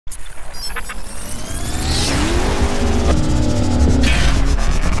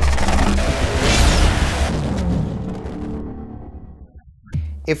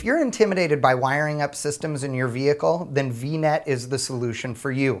If you're intimidated by wiring up systems in your vehicle, then VNet is the solution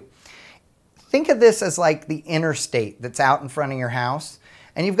for you. Think of this as like the interstate that's out in front of your house,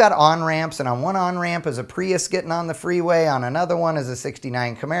 and you've got on-ramps, and on one on-ramp is a Prius getting on the freeway, on another one is a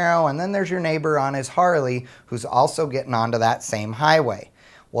 69 Camaro, and then there's your neighbor on his Harley who's also getting onto that same highway.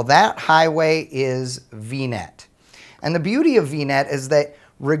 Well, that highway is VNet. And the beauty of VNet is that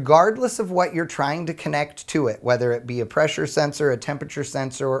regardless of what you're trying to connect to it, whether it be a pressure sensor, a temperature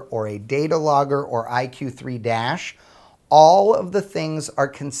sensor, or a data logger, or IQ3 dash, all of the things are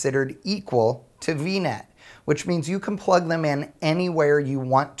considered equal to VNet, which means you can plug them in anywhere you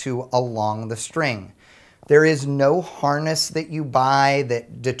want to along the string. There is no harness that you buy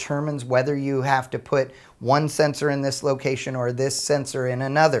that determines whether you have to put one sensor in this location or this sensor in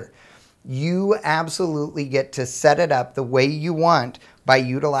another. You absolutely get to set it up the way you want by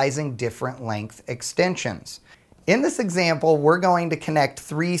utilizing different length extensions. In this example, we're going to connect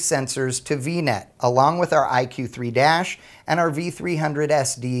 3 sensors to VNet, along with our IQ3 dash and our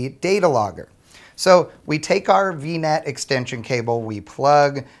V300SD data logger. So we take our VNet extension cable, we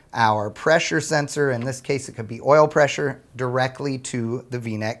plug our pressure sensor, in this case it could be oil pressure, directly to the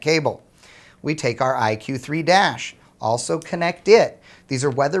VNet cable. We take our IQ3 dash, also connect it. These are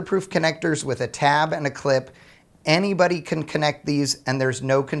weatherproof connectors with a tab and a clip. Anybody can connect these, and there's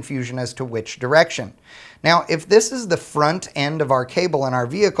no confusion as to which direction. Now, if this is the front end of our cable in our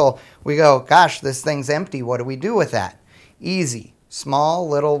vehicle, we go, gosh, this thing's empty. What do we do with that? Easy. Small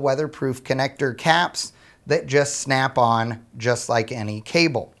little weatherproof connector caps that just snap on just like any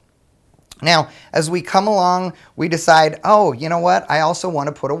cable. Now, as we come along, we decide, oh, you know what? I also want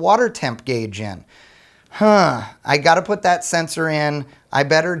to put a water temp gauge in. I got to put that sensor in. I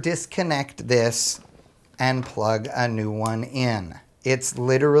better disconnect this and plug a new one in. It's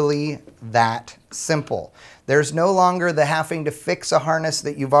literally that simple. There's no longer the having to fix a harness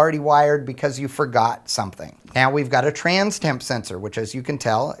that you've already wired because you forgot something. Now we've got a trans temp sensor, which, as you can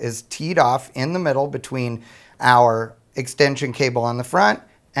tell, is teed off in the middle between our extension cable on the front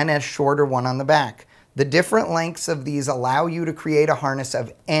and a shorter one on the back. The different lengths of these allow you to create a harness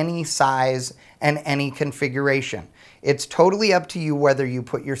of any size and any configuration. It's totally up to you whether you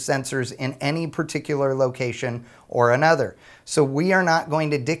put your sensors in any particular location or another. So we are not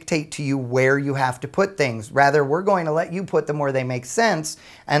going to dictate to you where you have to put things. Rather, we're going to let you put them where they make sense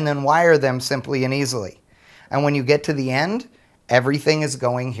and then wire them simply and easily. And when you get to the end, everything is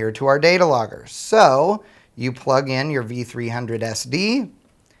going here to our data logger. So you plug in your V300SD,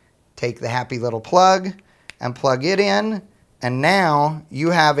 take the happy little plug and plug it in, and now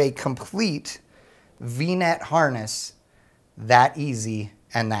you have a complete VNet harness that easy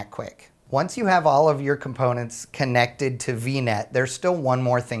and that quick. Once you have all of your components connected to VNet, there's still one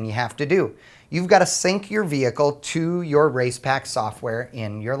more thing you have to do. You've got to sync your vehicle to your Racepak software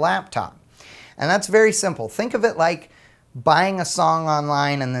in your laptop. And that's very simple. Think of it like buying a song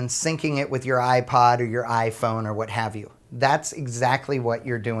online and then syncing it with your iPod or your iPhone or what have you. That's exactly what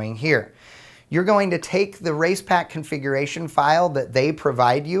you're doing here. You're going to take the Racepak configuration file that they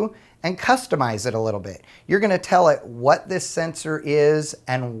provide you and customize it a little bit. You're going to tell it what this sensor is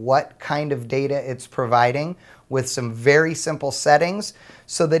and what kind of data it's providing with some very simple settings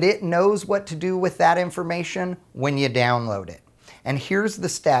so that it knows what to do with that information when you download it. And here's the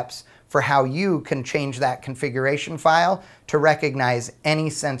steps for how you can change that configuration file to recognize any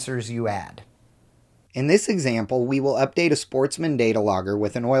sensors you add. In this example, we will update a Sportsman data logger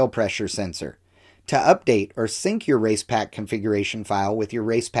with an oil pressure sensor. To update or sync your Racepak configuration file with your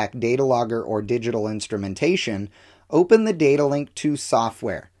Racepak data logger or digital instrumentation, open the Data Link to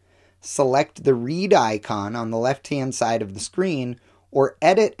software. Select the Read icon on the left-hand side of the screen, or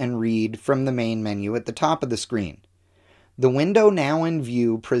Edit and Read from the main menu at the top of the screen. The window now in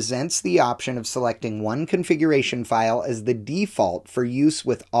view presents the option of selecting one configuration file as the default for use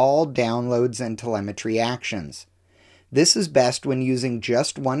with all downloads and telemetry actions. This is best when using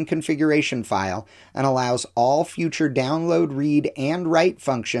just one configuration file and allows all future download, read, and write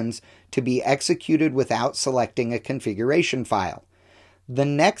functions to be executed without selecting a configuration file. The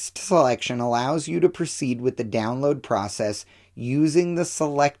next selection allows you to proceed with the download process using the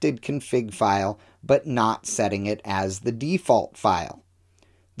selected config file, but not setting it as the default file.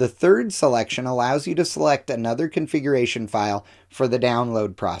 The third selection allows you to select another configuration file for the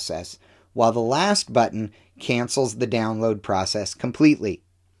download process, while the last button cancels the download process completely.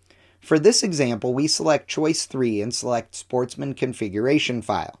 For this example, we select choice 3 and select Sportsman configuration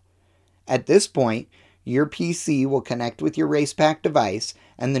file. At this point, your PC will connect with your Racepak device,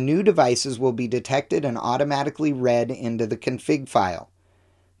 and the new devices will be detected and automatically read into the config file.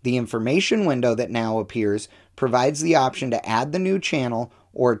 The information window that now appears provides the option to add the new channel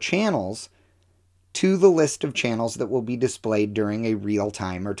or channels to the list of channels that will be displayed during a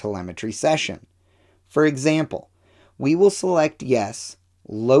real-time or telemetry session. For example, we will select Yes,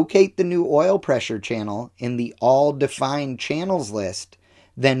 locate the new oil pressure channel in the All Defined Channels list,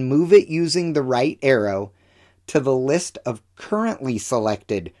 then move it using the right arrow to the list of currently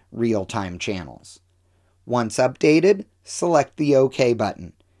selected real-time channels. Once updated, select the OK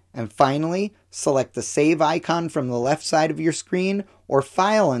button. And finally, select the Save icon from the left side of your screen or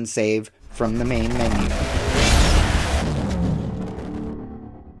File and Save from the main menu.